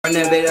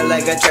Run that bitch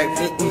like a track.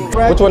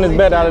 Which one is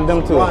better out of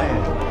them two? Better.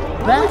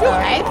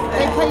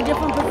 They play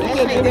different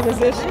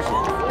positions.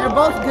 They're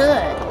both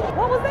good.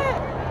 What was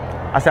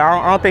that? I said,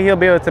 I don't think he'll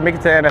be able to make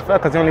it to the NFL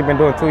because he's only been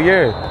doing 2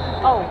 years.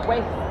 Oh,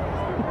 wait.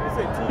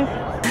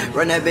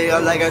 Run that bitch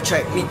up like a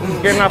track.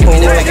 Getting up for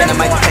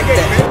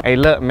what? Hey,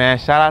 look, man,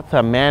 shout out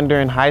to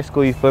Mandarin High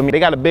School, you feel me?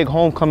 They got a big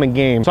homecoming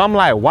game. So I'm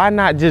like, why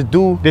not just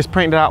do this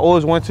prank that I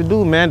always wanted to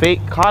do, man?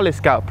 Fake college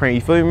scout prank,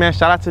 you feel me, man?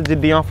 Shout out to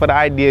Jadion for the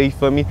idea, you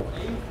feel me?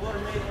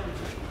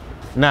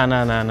 Nah.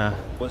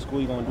 What school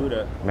you gonna do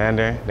that?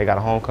 Mandarin, they got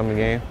a homecoming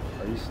game.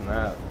 Oh, you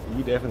snap.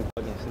 You definitely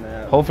fucking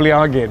snap. Hopefully I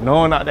don't get no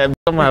one out there.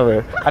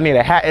 I need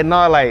a hat and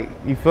all, like,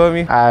 you feel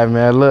me? All right,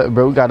 man, look,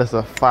 bro, we got us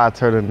a fire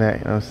turtleneck,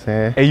 you know what I'm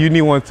saying? Hey, you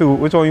need one too.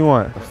 Which one you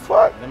want?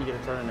 Fuck. Let me get a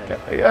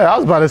turtleneck. Yeah, I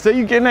was about to say,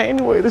 you getting that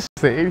anyway. This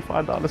say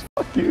 $85.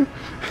 Fuck you.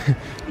 You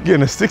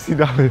getting a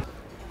 $60.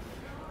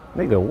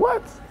 Nigga,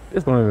 what?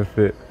 This don't even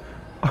fit.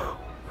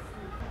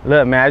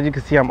 Look, man, as you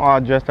can see, I'm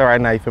all dressed up right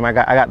now, you feel me? I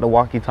got the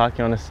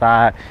walkie-talkie on the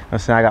side. You know what I'm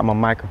saying? I got my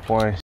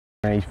microphone and shit,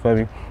 man, you feel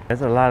me?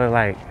 There's a lot of,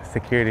 like,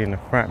 security in the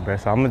front, bro.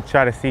 So I'm gonna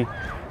try to see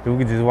if we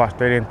can just walk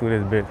straight in through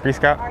this bit. Free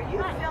scout? Are you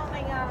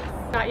filming us?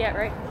 Not yet,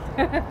 right?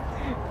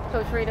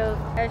 Coach Rito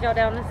has y'all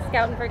down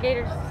scouting for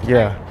gators.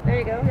 Yeah. There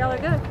you go. Y'all are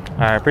good. All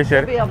right,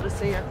 appreciate it. Be able to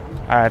see her.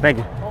 All right, thank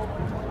you.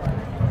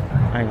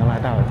 I ain't gonna lie,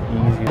 that was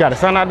easy. You got a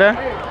son out there?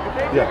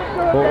 Yeah.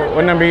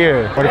 What number you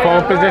is? 44,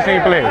 what position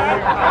you play?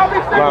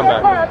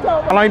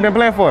 Linebacker. How long you been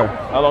playing for?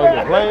 How long you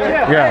been playing?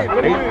 Yeah.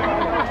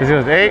 8. Since he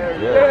was 8?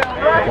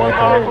 Yeah. Okay.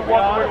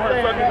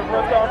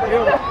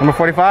 Number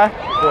 45?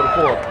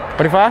 44.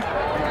 45? 44.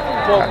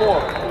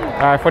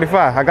 All right,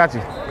 45. I got you.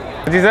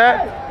 What you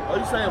said? Are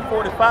you saying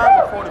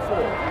 45 or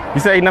 44?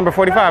 You say number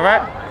 45,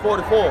 right?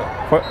 44.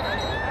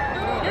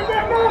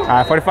 All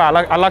right, 45.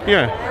 I lock you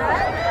in.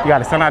 You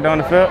got a son out there on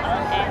the field?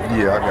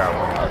 Yeah, I got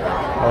one.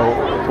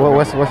 Oh,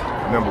 what's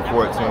Number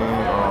 14,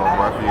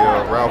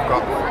 Ralph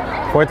Cox.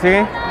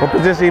 14? What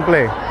position he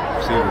play?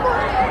 Receiver.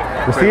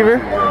 Receiver?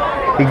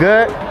 He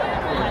good?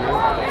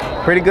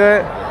 Pretty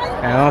good?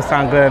 And it don't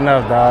sound good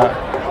enough, dog.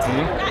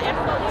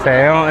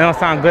 Say, it don't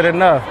sound good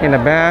enough. In the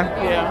band?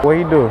 Yeah. What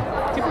he do?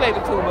 He played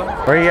the tuba.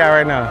 Where he at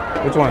right now?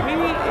 Which one? He is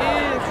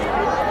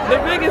the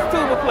biggest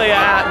tuba player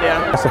out there.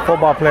 That's a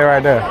football player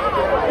right there.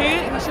 He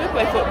should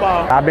play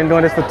football. I've been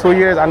doing this for 2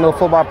 years. I know a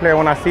football player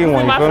when I see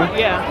one, you feel me?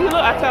 Yeah, he look,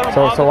 I tell him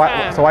all the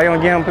time. So why you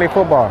don't get him to play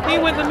football? He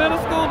went to middle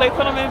school, they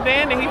put him in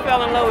band, and he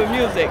fell in love with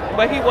music.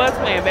 But he was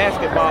playing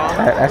basketball.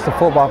 That's a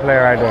football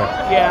player right there.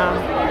 Yeah.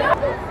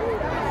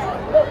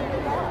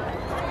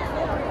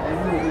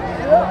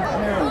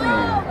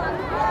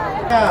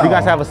 You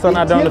guys have a son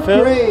out there on the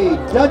field?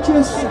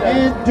 Duchess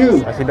and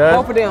Duke. Yes, he does?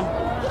 Both of them.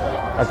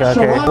 Okay.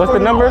 What's the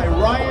number?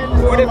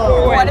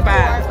 44 and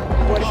 5.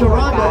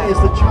 Sharonda is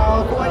the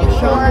child of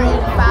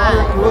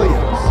Sharonda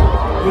Williams.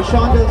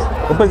 Rashonda's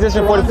What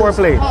position 44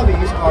 play?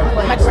 hobbies are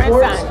playing My sports.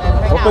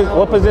 grandson.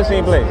 What position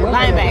he play?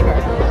 Linebacker.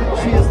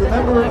 She is the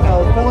member of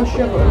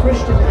Fellowship of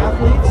Christian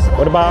Athletes.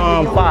 What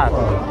about 5?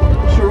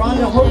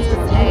 Sharonda hosted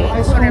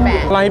high school.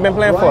 Quarterback. How long you been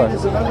playing for? Ryan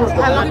is a member of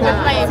How long you been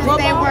playing? Since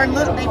they were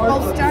little, they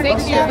both started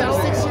together.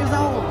 6 years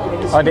old.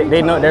 Oh,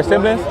 they know their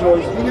siblings?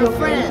 They're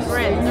friends.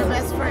 They're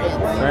best friends.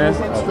 Friends?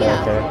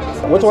 Okay.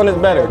 Which one is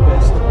better?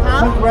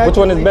 Huh? Which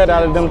one is better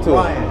out of them two?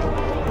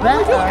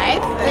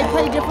 Better. They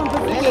play different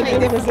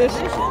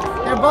positions.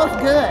 They're both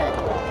good.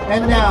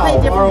 And now,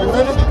 our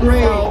 11th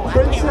grade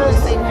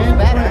princess and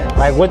prince.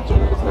 Like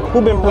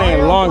who been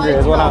playing longer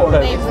is what I'm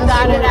They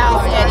started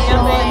out at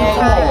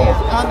elementary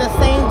on the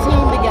same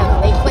team together.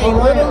 They played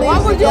little league. Why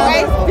would you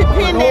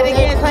depend that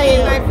against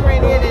my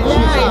friend here that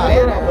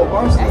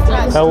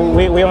she So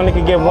we only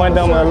can give one of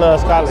them a little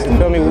scholarship, you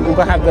feel me? We're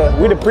gonna have to,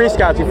 we the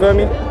pre-scouts, you feel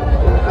me?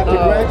 After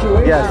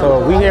graduation, Yeah, so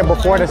we here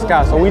before the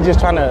scouts, so we just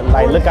trying to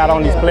like look out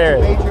on these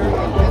players. They've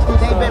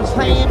been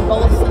playing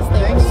both since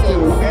they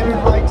were 6.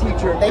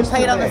 teacher. They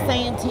played on the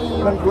same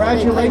team.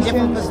 Congratulations, They played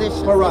different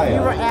positions. Mariah. If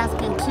you were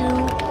asking 2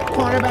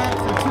 cornerbacks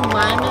and 2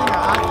 linemen or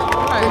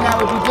offensive, then that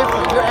would be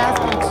different. You're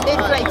asking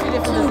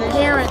two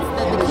parents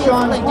that the kids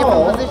Sean play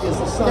Hall different is the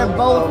positions. son They're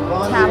both of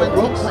Von talented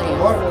Brooks, players.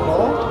 Martin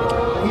Hall.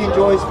 He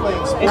enjoys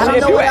playing sports. I don't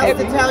know what else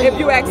to tell you. If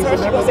you ask her,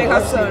 she will say her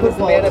son is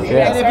better. If you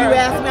Yeah. And if you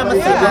ask me, I'm going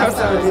to say my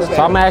son.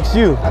 So I'm gonna ask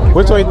you,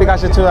 which one you think I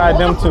should choose out of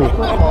them two? In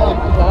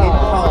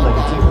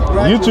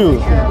college. You choose.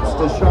 Congratulations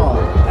to Sean.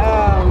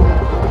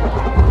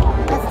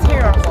 That's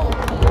terrible.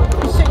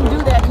 You shouldn't do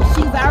that because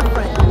she's our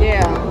friend.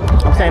 Yeah.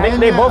 I'm saying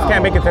they both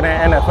can't make it to the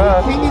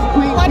NFL. King and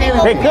Queen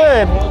They candidate.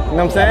 could, you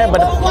know what I'm saying?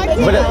 But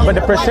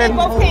the percent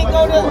both can't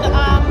go to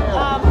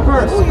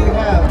First, we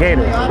have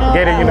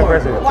Gator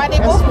University. why they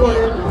both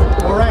escorted,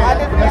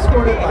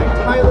 escorted by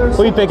Tyler.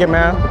 Who you picking,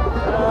 man?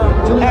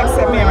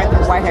 Except me right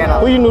there, white hat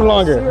on. Who you knew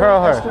longer, her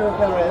or her?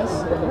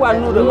 Who I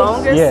knew the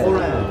longest? Yeah.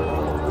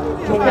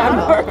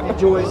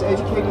 Enjoys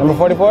educating Number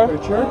 44? their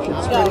church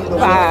and spreading the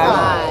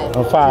 5.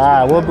 Oh, 5. All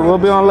right, we'll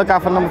be on the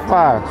lookout for number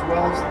 5. as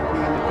well as the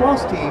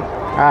lacrosse team.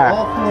 right.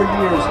 All 4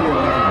 years here.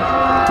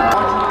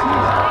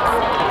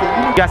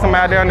 You got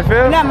somebody out there on the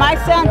field? No, my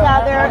son's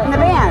out there in the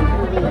band.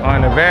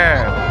 On the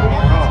van.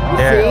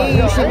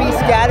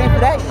 scouting for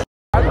that shit.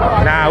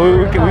 Nah, we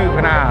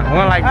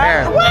don't like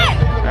that. What?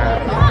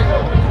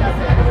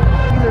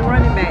 He's a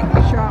running back,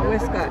 Sean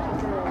Westcott.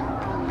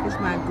 It's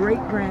my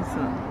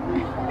great-grandson.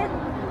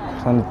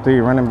 Son of 3,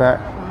 running back.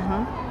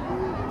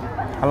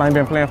 How long you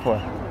been playing for?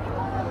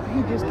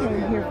 He just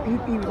came here. He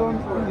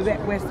was at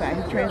Westside.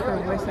 He transferred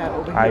from Westside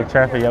over here. Alright,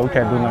 transfer. Yeah, we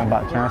can't do nothing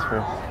about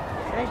transfer.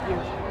 Thank you.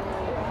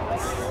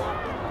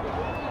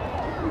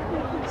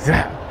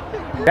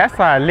 That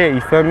side lit,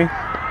 you feel me?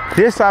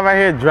 This side right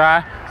here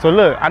dry. So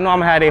look, I know I'm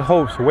gonna have their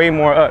hopes way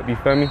more up, you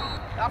feel me?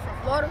 Y'all from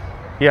Florida?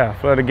 Yeah,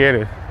 Florida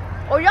Gators.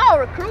 Oh, y'all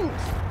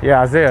recruits.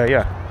 Yeah, Isaiah,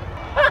 yeah.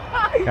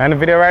 Y'all in the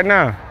video right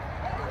now?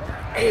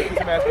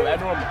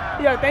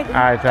 Yeah, thank you.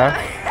 Alright, y'all.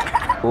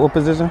 What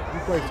position? You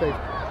play safety.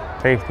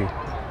 Safety.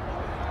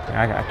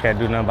 Yeah, I can't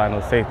do nothing about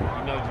no safety. You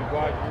know you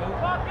guard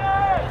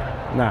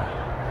Nah.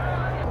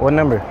 What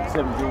number?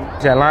 17.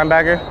 Is that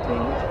linebacker?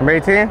 Number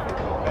 18?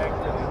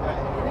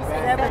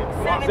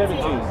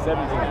 17.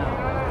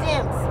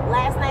 Dimps.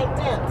 Last name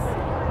Dimps.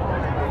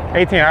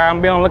 18, alright, I'm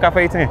gonna be on the lookout for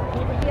 18. Be on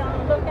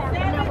the lookout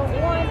for number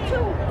 1,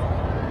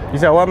 2. You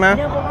said what, man?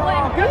 Number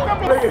 1,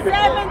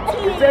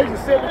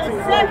 17.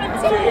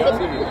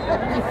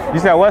 17. You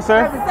said what,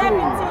 sir?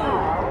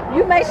 17.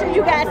 You make sure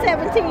you got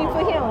 17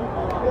 for him.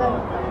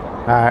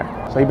 Alright,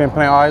 so you been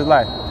playing all his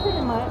life?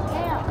 Pretty much,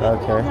 yeah.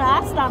 Okay. You know,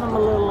 I started him a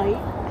little late.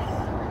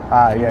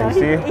 Yeah, you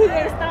see? He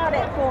ain't started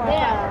at 4 or 5.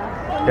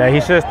 Yeah, he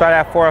should have started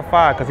at 4 or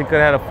 5 because he could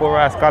have had a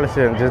full-ride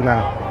scholarship just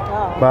now.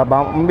 Oh. But I'm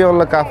gonna be on the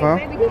lookout for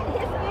him. Maybe his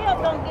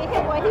skills don't get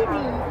him what he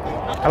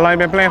needs. How long you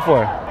been playing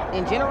for?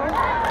 In general,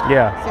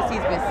 Yeah, since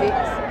he's been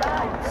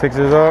 6. 6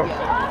 years old?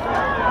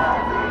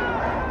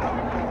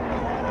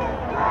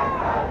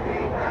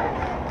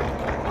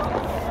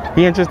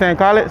 He interested in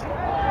college?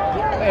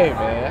 Hey,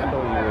 man, I know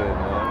you will,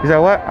 man. You said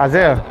what?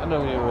 Isaiah? I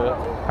know you will.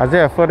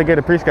 Isaiah, Florida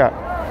Gator pre-scout.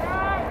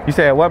 You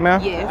said what,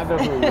 man? Yes. I know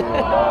who you will, man.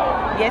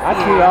 Yes, I he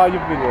see is. all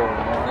your videos,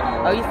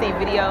 man. Oh, you seen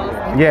videos?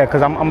 Yeah,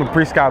 because I'm a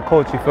pre-scout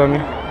coach, you feel me?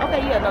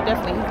 Okay, yeah, no,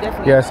 definitely. He's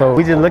definitely. Yeah, so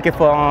we just looking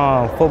for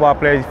football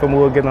players, you feel me?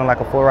 We'll get them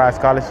like a full-ride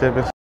scholarship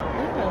and shit.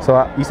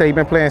 So you say you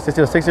been playing since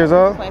you were 6 years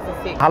old? Playing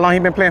since 6. How long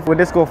you been playing with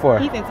this school for?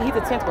 He's a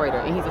 10th grader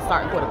and he's a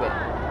starting quarterback.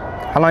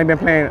 How long you been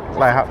playing?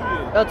 Like how?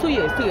 2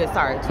 years,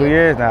 sorry. 2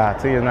 years? Nah,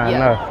 2 years not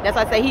enough. That's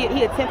why I say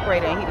he a 10th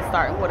grader and he's a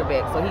starting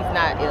quarterback, so he's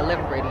not in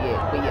 11th grader yet.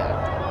 But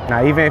yeah.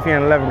 Nah, even if you're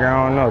in 11th grade, I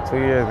don't know. 2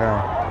 years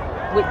now.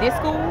 With this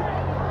school?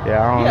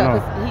 Yeah, I don't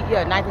know.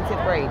 Yeah, 9th and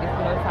 10th grade. This is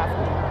high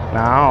school.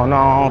 Nah, I don't know. I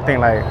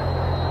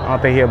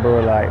don't think he'll be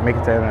able to like make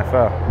it to the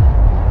NFL.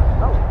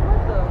 Oh,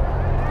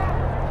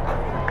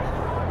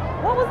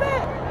 what was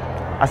that?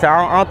 I said I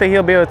don't think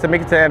he'll be able to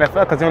make it to the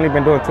NFL because he's only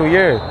been doing 2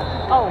 years.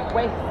 Oh,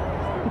 wait.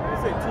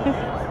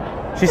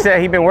 She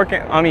said he been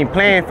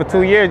playing for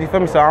 2 years. You feel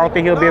me? So I don't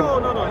think he'll be able.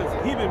 No.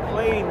 He been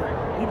playing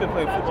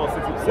football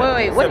since he was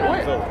Wait, what?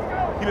 years old.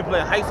 He been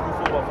playing high school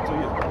football for 2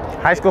 years.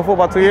 High school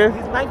football 2 years?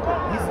 He's 9th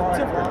grade. He's 10th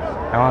grade.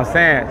 That's what I'm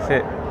saying.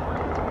 Shit. I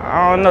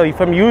don't know. You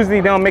feel me?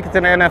 Usually they don't make it to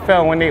the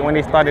NFL when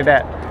they started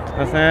that. You know what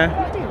I'm saying? He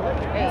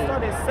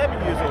started at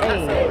 7 years old. Hey.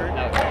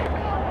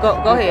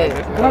 Go ahead.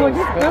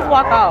 Just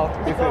walk off.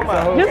 Just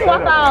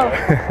walk off.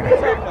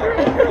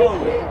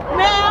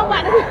 Man, I'm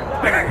about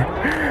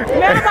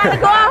to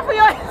go off for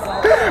your.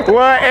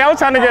 What? Hey, I was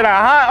trying to get her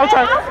hot. I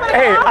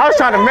was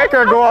trying to make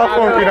her go off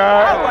on me,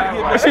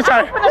 dog. She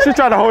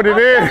trying to hold it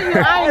in.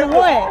 I ain't the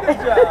one.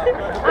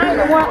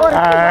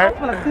 Alright.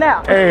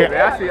 Snap. Hey,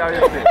 I see all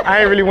your shit. I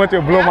ain't really want to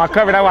blow my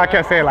cover. That's why I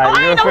kept saying like, Oh, you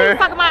I know didn't know what what I'm he was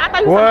talking about. I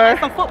thought he was talking about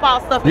some football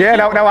stuff. Yeah,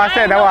 that's what I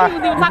said. That's why.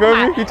 You feel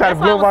me? He tried to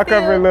blow my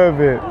cover a little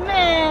bit.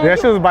 Man. Yeah,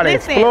 she was about to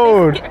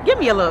explode. Give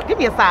me a look. Give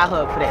me a side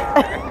hug for that.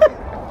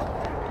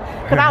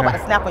 Cause I was about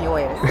to snap on your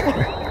ass.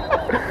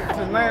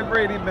 Since 9th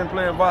grade, he's been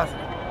playing varsity.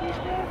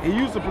 He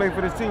used to play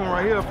for this team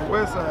right here for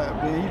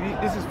Westside.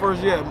 This is his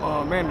first year at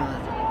Mandarin.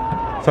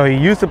 So he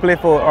used to play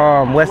for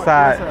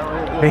Westside,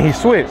 then he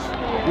switched.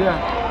 Yeah.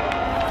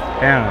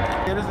 Damn.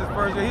 Yeah, this is his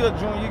first year. He a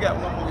junior. He got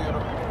 1 more year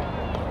though.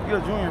 He a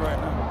junior right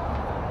now.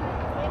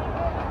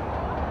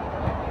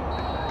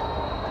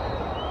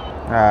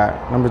 All right,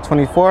 number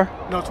 24?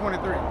 No,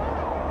 23.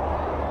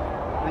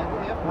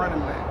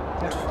 Running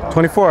back.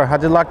 24, I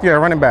just locked you at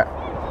running back.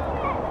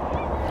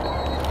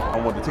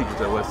 I'm one of the teachers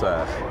at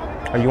Westside.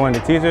 Are you one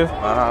of the teachers?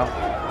 Uh-huh.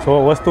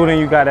 So what student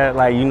you got that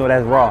like,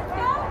 that's raw?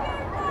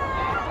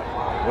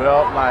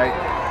 Well, like,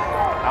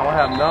 I don't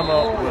have none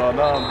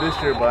of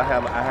this year, but I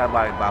had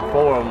like about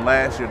 4 of them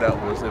last year that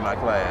was in my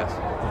class.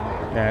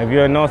 Yeah, if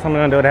you know some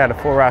of them, they would have had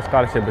a full-ride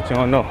scholarship, but you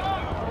don't know.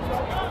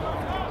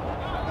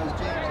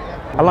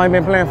 How long you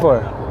been playing for?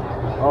 He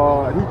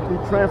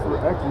transferred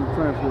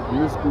from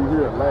this school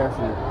here last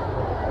year.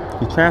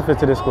 You transferred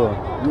to this school?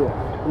 Yeah,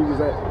 he was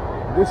at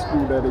this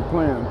school that they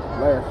playing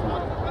last year.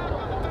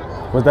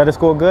 Was the other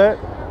school good?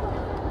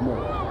 No.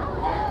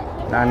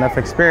 Not enough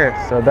experience.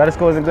 So if the other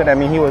school wasn't good, that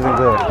means he wasn't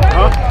good.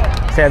 Huh?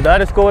 Said if the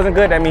other school wasn't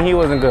good, that means he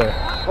wasn't good.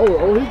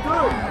 Oh, he's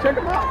good. Check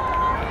him out.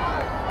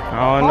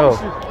 I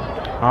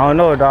don't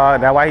know,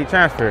 dog. That's why he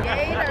transferred.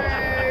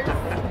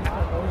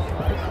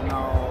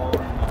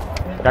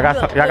 Y'all got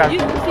some, y'all got. You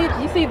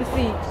see the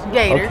seats.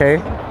 Gators. Okay.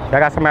 Y'all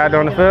got somebody out there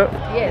on the field?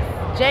 Yes.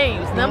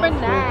 James, number 9.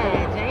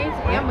 James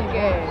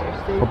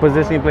Hammerger. What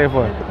position you play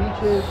for?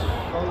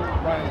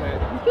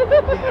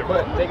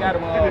 But they got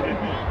him all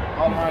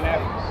around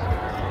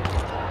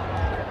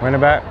Athens.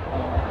 Running back?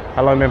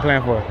 How long you been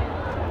playing for?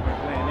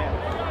 Playing that.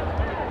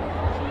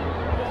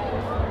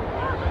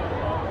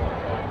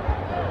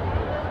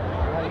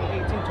 Like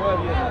 18,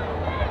 12 years old.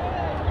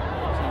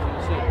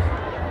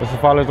 6. What's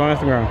your followers on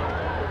Instagram?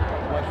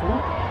 What's who?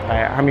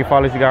 Like, how many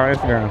followers you got on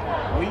Instagram?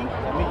 Me?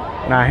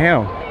 Nah,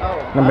 him.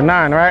 Oh. Number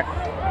 9, right? I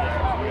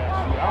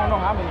don't know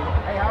how many.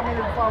 Hey, how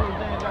many followers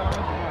Dan got on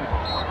Instagram?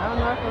 I don't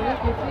know. I can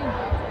look and see.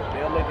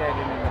 They'll look at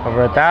it and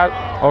Over 1,000?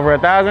 Over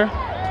 1,000?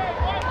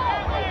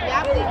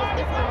 Yeah, I believe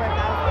it's over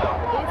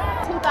 1,000.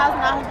 It's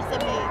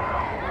 2,978.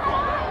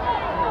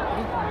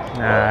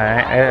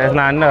 Nah, it's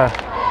not enough.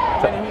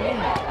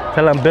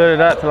 Tell him build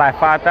it up to like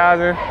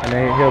 5,000 and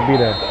then he'll be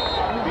there.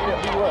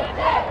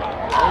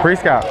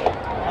 Pre-scout.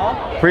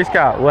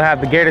 Pre-scout. We'll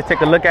have the Gators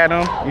take a look at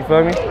him, you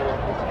feel me?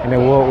 And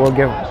then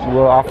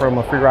we'll offer him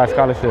a free ride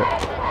scholarship.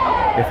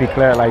 If he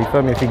clear, like, you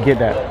feel me, if he get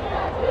that.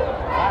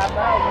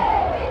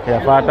 Yeah,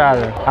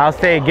 5,000. I'll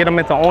say get him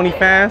into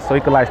OnlyFans so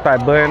he could like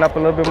start building up a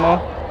little bit more.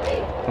 You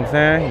know what I'm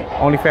saying?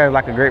 OnlyFans is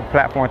like a great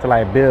platform to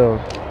like build.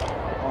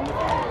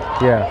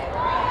 Yeah,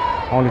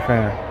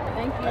 OnlyFans.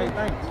 Thank you. Hey,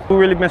 thanks. Who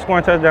really been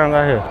scoring touchdowns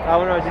out here? I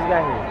don't know, just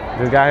got here.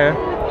 Just got here?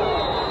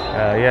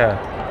 Yeah.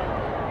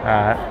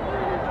 Alright.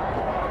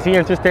 Is he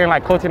interested in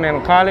like coaching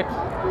in college?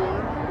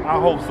 I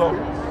hope so.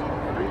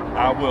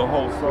 I will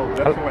hope so.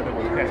 That's what they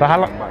will. So how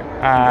long?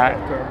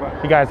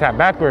 You guys have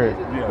backwards.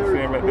 Yeah, see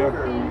him right there.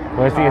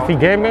 Well, is he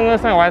gaming or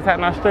something? Why is that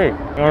not straight?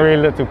 You don't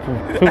really look too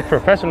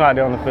professional out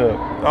there on the field.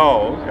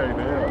 Oh, okay,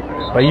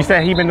 then. But you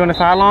said he been doing this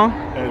for how long?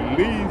 At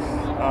least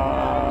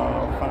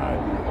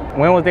 5 years.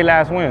 When was their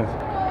last wins?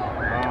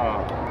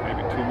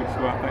 Maybe 2 weeks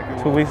ago, I think it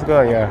was. 2 weeks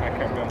ago, yeah. I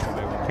can't remember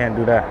today. Can't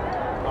do that.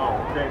 Oh,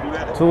 can't do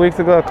that? 2 weeks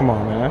ago? Come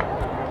on, man.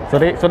 So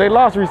they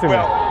lost recently.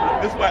 Well,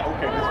 this way,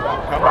 okay, this way.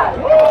 Come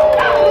on.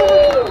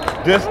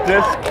 This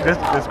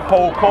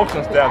whole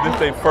coaching staff, this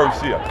their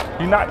first year.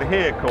 He's not the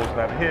head coach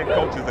now. The head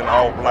coach is in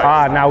all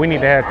black. Now we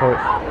need the head coach.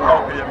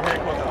 Okay, yeah, the head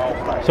coach is all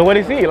black. So what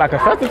is he? Like a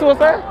substitute or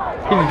something?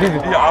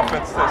 Yeah,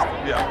 offense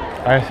system, yeah.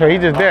 Alright, so he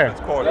just there.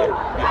 Offense coordinator,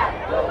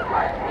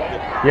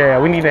 Yeah,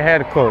 we need a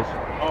head coach.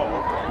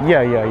 Oh.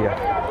 Yeah.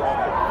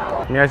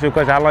 Let me ask you a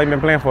question. How long you been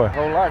playing for?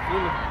 Whole life,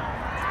 really.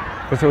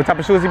 What type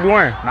of shoes he be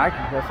wearing? Nike,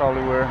 that's all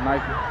they wear,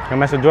 Nike. You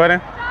mess with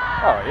Jordan?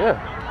 Oh, yeah.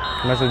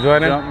 You mess with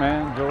Jordan?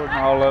 Jumpman, Jordan,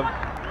 all of it.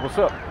 What's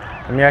up?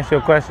 Let me ask you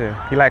a question.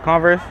 You like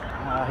Converse?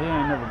 He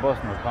ain't never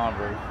busting no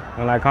Converse. You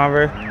don't like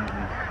Converse?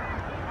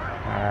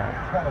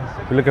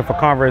 Alright. We're looking for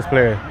Converse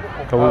players.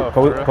 Cause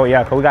we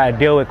got to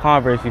deal with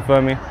Converse, you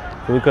feel me?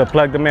 So we could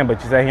plug them in,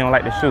 but you say he don't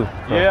like the shoe.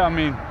 So. Yeah, I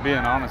mean, being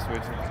honest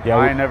with you. Yeah,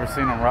 I ain't never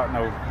seen him rock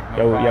no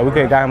yeah, we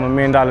could have got him $1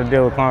 million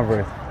deal with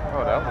Converse.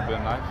 Oh, that would have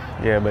been nice.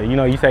 Yeah, but you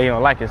know, you say you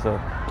don't like it, so.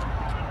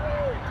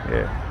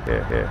 Yeah.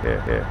 Ain't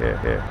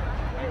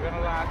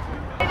gonna lie to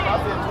you.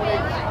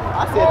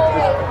 I said,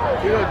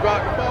 you're gonna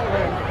drop the phone,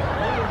 man.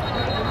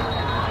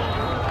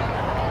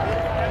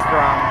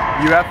 From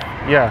UF?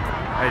 Yeah.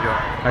 How you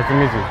doing? Nice to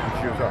meet you.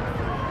 What's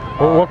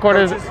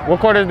up? What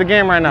quarter is the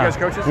game right now? You guys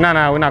coaches? No,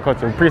 we're not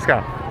coaching.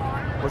 Pre-scout.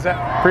 What's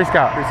that?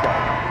 Pre-scout. Pre-scout.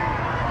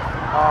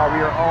 We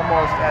are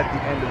almost at the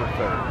end of the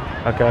third.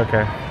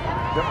 Okay.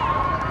 Yep.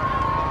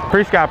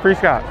 Pre-scout.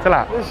 Chill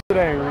out. This shit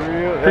ain't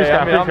real.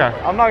 Pre-scout, Hey, pre-scout.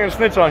 I'm not gonna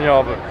snitch on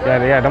y'all, but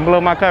Yeah, don't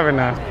blow my cover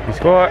now. You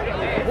scored?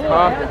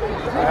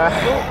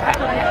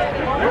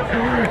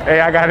 Hey,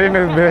 I got in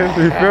this bitch.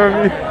 You feel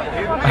me?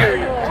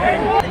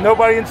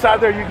 nobody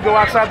inside there. You can go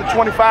outside the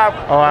 25.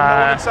 Oh,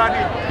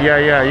 inside here.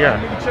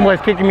 Yeah.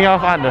 Somebody's kicking me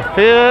off out the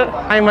field.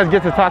 I ain't much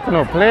get to talk to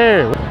no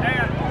player. Hey,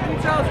 can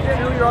you tell us again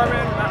who you are,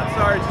 man? I'm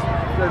sorry,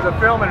 there's a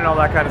filming and all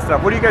that kind of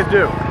stuff. What do you guys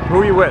do?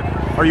 Who are you with?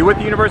 Are you with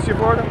the University of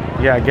Florida?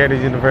 Yeah,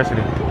 Gators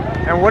University.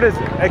 And what is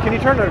it? Hey, can you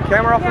turn the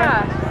camera off?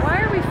 Yeah.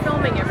 Why are we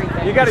filming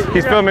everything?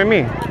 He's filming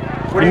me.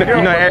 What are you doing?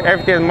 You know,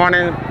 everything is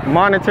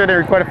monitored and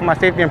recorded for my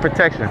safety and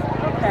protection.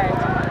 Okay.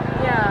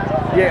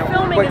 Yeah.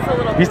 Filming is a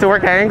little. You used to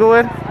work at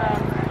Englewood?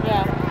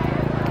 Yeah.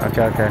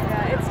 Okay.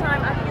 Yeah, it's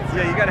time. I think it's.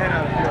 Yeah, you gotta head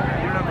out of the field.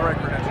 You don't have the right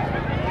credentials.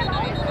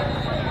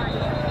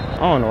 I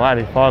don't know why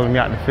they following me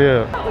out the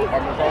field.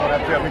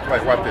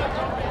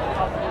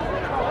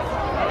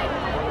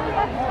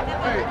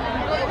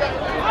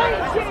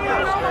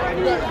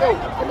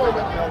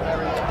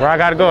 Where I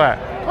gotta go at?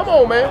 Come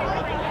on, man.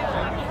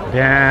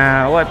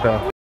 Damn, what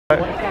the?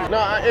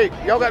 Hey,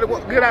 y'all gotta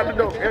get out the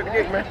door, at the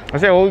gate, man. I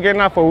said, what we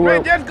getting out for?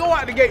 Man, just go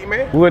out the gate,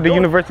 man. We at the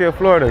University of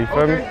Florida, you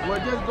feel me? Well,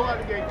 just go out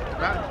the gate.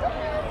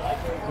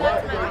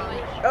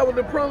 That was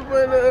the principal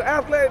and the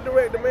athletic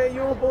director, man.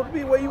 You weren't supposed to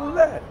be where you was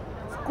at.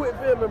 Quit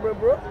filming,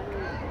 bro.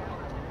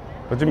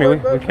 What you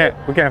mean? We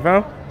can't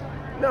film?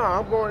 No,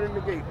 I'm going in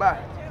the gate. Bye.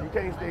 You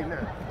can't stay now.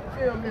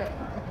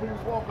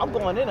 I'm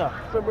going in there.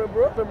 The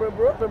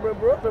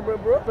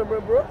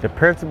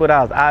principal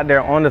that was out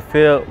there on the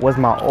field was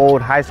my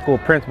old high school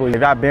principal.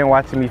 If y'all been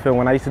watching me film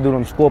when I used to do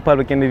them school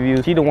public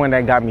interviews, she the one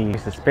that got me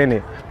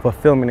suspended for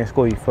filming in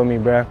school, you feel me,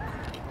 bruh?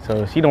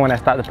 So she the one that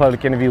stopped the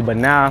public interview, but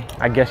now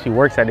I guess she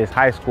works at this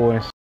high school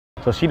and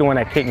so she the one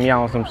that kicked me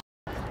out on some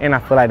and I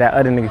feel like that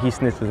other nigga, he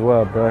snitched as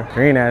well, bruh.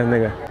 Green ass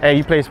nigga. Hey,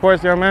 you play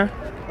sports, young man?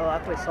 I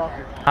play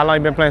soccer. How long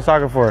you been playing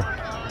soccer for?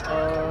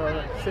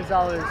 Since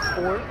I was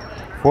 4.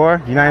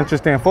 4? You not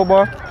interested in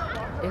football?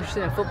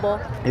 Interested in football?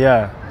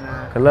 Yeah.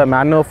 Cause look, man,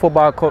 I know a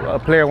football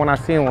player when I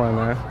seen one,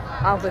 man.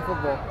 I don't play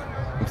football.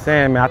 I'm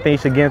saying, man, I think you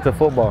should get into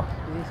football.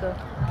 You think so?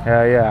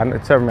 Hell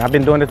yeah. I've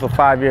been doing this for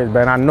 5 years,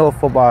 man. I know a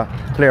football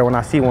player when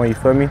I see one, you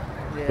feel me?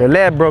 Yeah. Your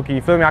leg broken,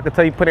 you feel me? I can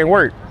tell you put in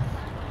work.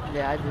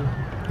 Yeah, I do.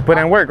 You put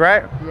in work,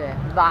 right? Yeah,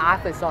 but I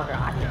play soccer.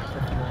 I can't play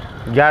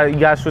football. You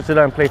gotta switch it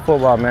up and play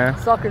football, man.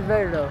 Soccer's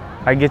better though.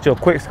 I get you a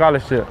quick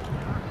scholarship.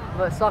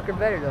 But soccer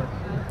better though.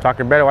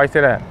 Soccer better? Why you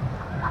say that?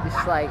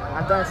 It's like,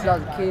 I've done it since I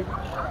was a kid.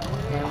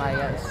 And like,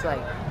 it's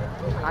like,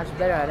 I'm just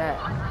better at that.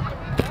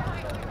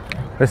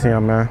 Listen,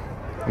 young man.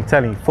 I'm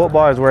telling you,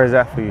 football is where it's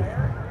at for you.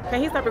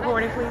 Can he stop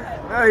recording, please?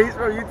 No, he's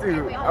from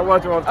YouTube. I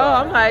watch him all the time. Oh,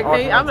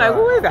 I'm like,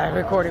 who is that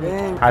recording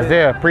me?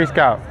 Isaiah,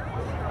 pre-scout.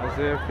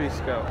 Isaiah,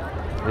 pre-scout.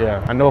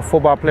 Yeah, I know a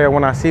football player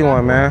when I see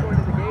one, man.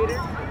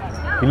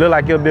 You look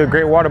like you'll be a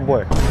great water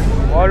boy.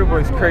 Water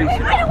boy's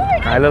crazy.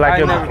 I look like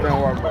I've never been a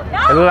water boy.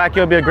 It look like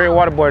you'll be a great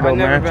water boy though,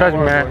 man. Trust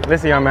me, man. Boy.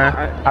 Listen, young man.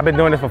 I've been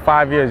doing this for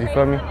 5 years, you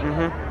feel me?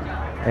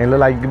 And it look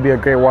like you could be a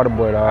great water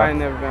boy, dog. I ain't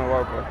never been a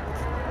water boy.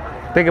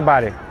 Think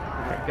about it.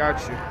 I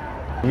got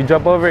you. You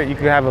jump over it, you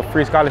can have a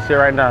free scholarship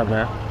right now,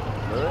 man.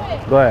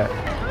 Go ahead.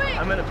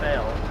 I'm in a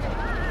fail.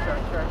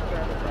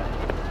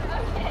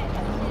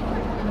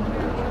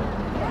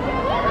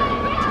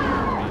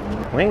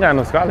 We ain't got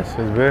no scholarships,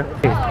 man.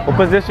 What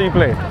position you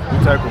play?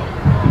 D-tackle.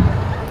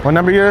 What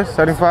number you is?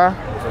 75?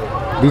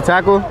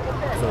 D-tackle?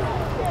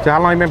 So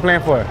how long you been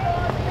playing for?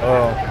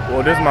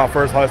 Well, this is my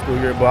first high school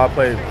year, but I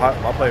played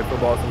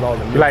football since I was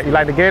in middle school. You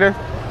like the Gators?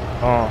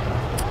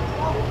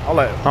 I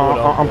like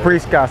I'm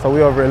pre-scout, so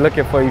we over here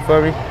looking for, you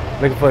feel me?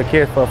 Looking for a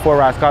kid for a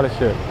 4-ride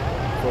scholarship.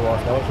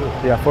 4-ride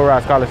scholarship? Yeah,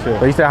 4-ride scholarship.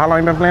 So you said how long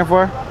you been playing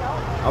for?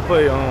 I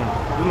played,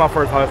 this is my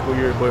first high school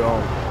year, but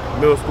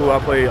middle school I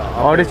played.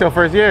 Oh, this your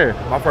first year?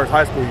 My first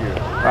high school year.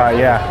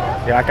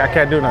 Yeah. Yeah, I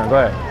can't do nothing. Go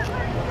ahead.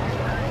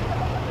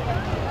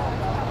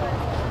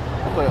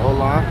 I play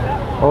O-line.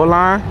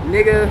 O-line?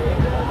 Nigga.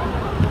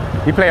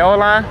 You play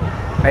O-line?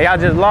 Hey, y'all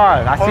just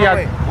lost. I see y'all.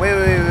 Wait.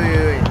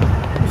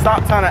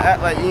 Stop trying to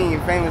act like you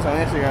ain't famous on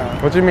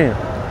Instagram. What you mean?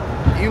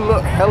 You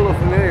look hella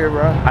familiar,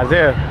 bro.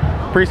 Isaiah,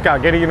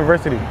 pre-scout, Gator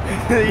University.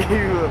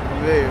 You look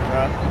familiar,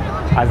 bro.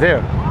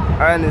 Isaiah.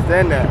 I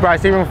understand that. You probably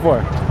seen me before.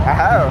 I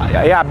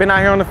have. Yeah, I've been out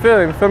here on the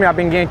field. You feel me? I've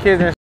been getting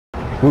kids and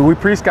we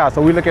pre-scout,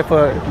 so we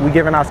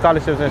giving out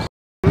scholarships and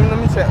Let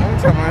me check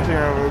my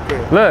Instagram real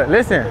quick. Look,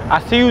 listen, I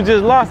see you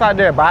just lost out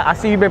there, but I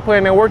see you been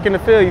putting in work in the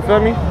field, you feel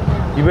me?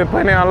 You been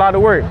putting in a lot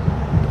of work.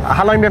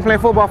 How long you been playing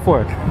football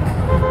for?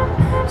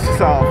 So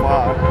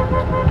far.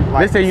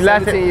 Like listen, you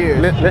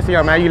laughing. Listen,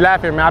 young man, you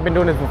laughing, man. I've been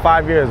doing this for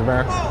 5 years,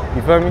 man.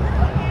 You feel me?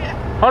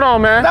 Hold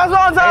on, man. That's what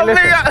I'm telling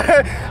you.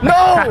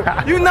 No,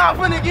 you not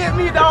finna get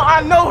me, dog.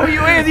 I know who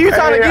you is. You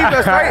trying to keep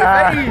a straight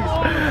face.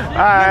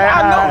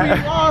 I know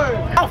who you are.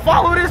 I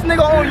follow this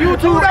nigga on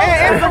YouTube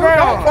and Instagram.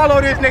 Don't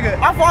follow this nigga.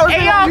 I follow this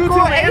nigga on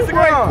YouTube and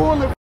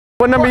Instagram.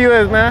 What number you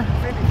is, man?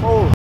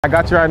 54. I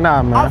got you right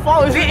now, man. I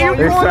follow this nigga on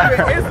YouTube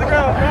and Instagram,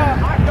 bro.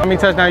 How many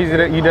touchdowns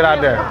you did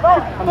out there?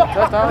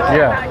 Touchdowns?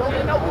 Yeah.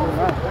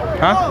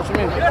 Huh? What you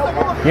mean?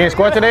 You ain't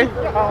score today?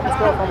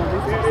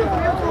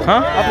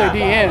 Huh? I play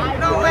DN.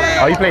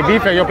 Oh, you play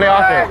defense, you play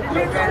offense?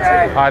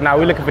 All right, now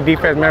we looking for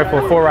defense, man, for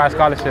a 4-ride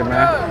scholarship,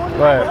 man.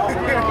 Go ahead.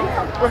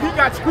 Well, he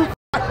got you.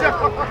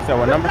 So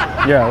what number?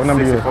 Yeah, what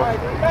number 64. You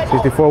is?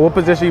 64. What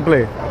position you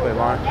play? I play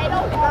line.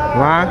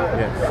 Line?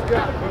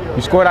 Yes.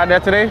 You scored out there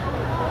today?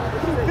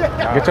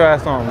 Get your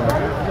ass on, man.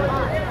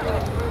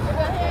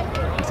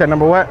 You said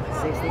number what?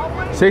 60.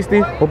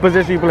 60? What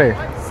position you play?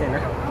 Center.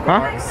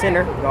 Huh?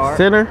 Center. Guard.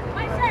 Center?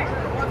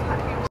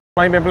 How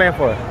long you been playing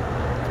for?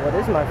 Well,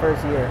 this is my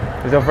first year.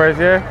 This your first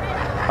year?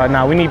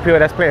 Nah, we need people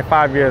that's playing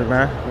 5 years,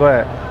 man. Go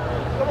ahead.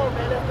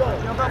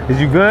 Is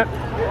you good?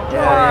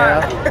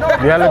 Yeah.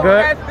 You hella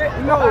good?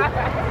 No,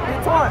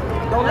 Big Twine.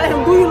 Don't let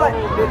him do you like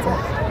Big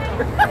Twine.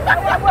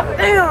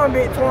 Damn,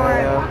 Big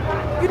Twine.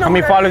 You know how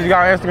many followers you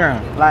got on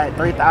Instagram? Like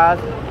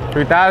 3,000.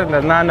 3,000?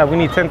 That's not enough. We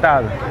need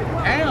 10,000.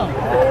 Damn.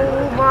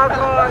 Oh my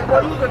God,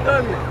 boy, you could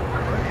done it.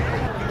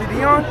 You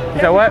Dion? You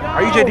said what?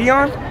 Are you J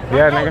Dion?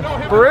 Yeah,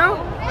 nigga. For real?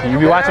 You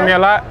be watching me a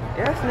lot?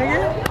 Yes,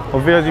 nigga.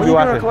 What videos you be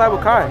watching? When you gonna collab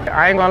with Kai?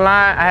 I ain't gonna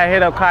lie, I had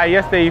hit up Kai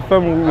yesterday, you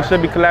feel me? We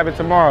should be collabing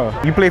tomorrow.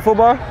 You play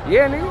football?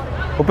 Yeah,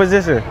 nigga. What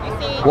position?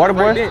 Water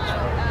boy? Right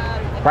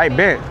bench. Right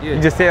bench? Yeah.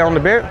 You just sit on the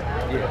bench?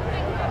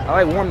 Yeah. I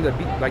like warming the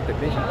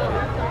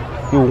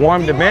bench. You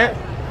warm the bench?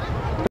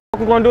 What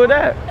you gonna do with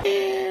that?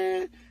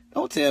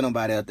 Don't tell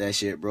nobody else that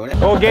shit, bro.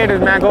 Go Gators,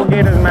 man. Go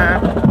Gators,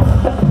 man.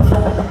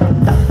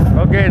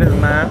 Go Gators,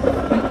 man.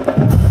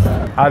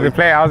 I was just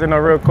playing. I was in no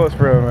real coach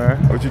for real, man.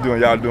 What you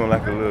doing? Y'all doing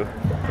like a little...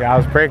 Yeah, I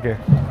was breaking.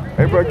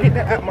 Hey, bro, get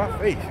that out my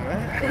face,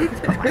 man.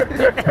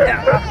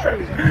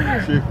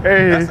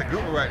 Hey. That's a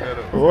good one right there,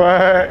 though.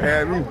 What?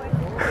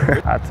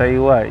 Yeah, I'll tell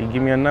you what. You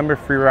give me a number,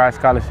 free ride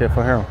scholarship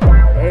for him.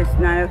 It's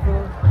 904.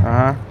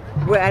 Uh-huh.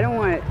 Wait, I don't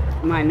want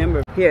my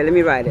number. Here, let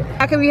me write it.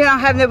 How come you don't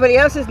have nobody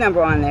else's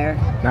number on there?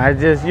 Nah,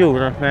 it's just you. You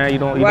know what I'm saying? You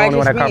don't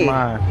want to call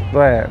mine.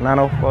 Go ahead,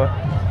 904.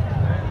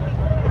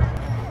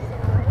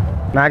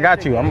 Nah, I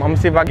got you. I'm gonna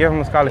see if I give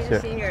him a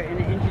scholarship. Senior in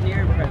the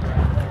engineering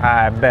program.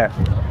 I bet.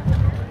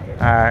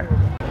 All right.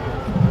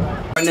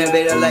 Run that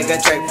bait up like a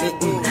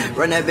track.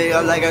 Run that bait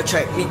up like a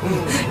track.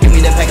 Give me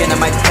the pack and I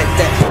might pack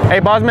that. Hey,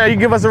 boss man, you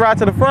give us a ride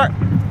to the front?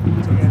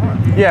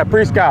 Yeah,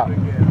 pre-scout.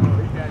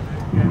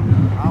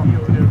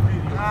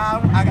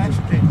 I got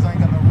you, because I ain't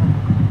got no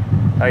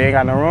room. Oh, you ain't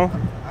got no room?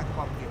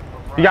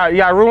 You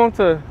got room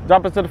to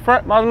jump us to the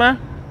front, boss man?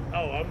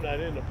 Oh, I'm not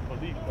in the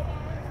police car.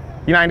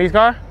 You not in these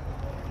car?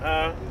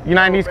 You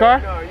not in these car?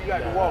 No, you got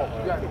to walk.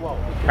 You got to walk.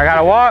 I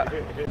gotta walk?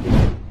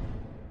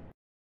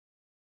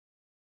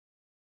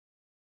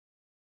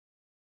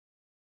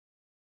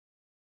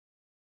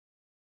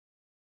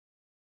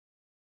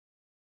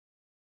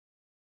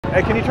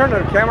 Hey, can you turn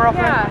the camera off?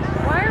 Yeah.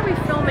 Why are we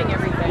filming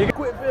everything?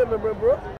 Quit filming, bro.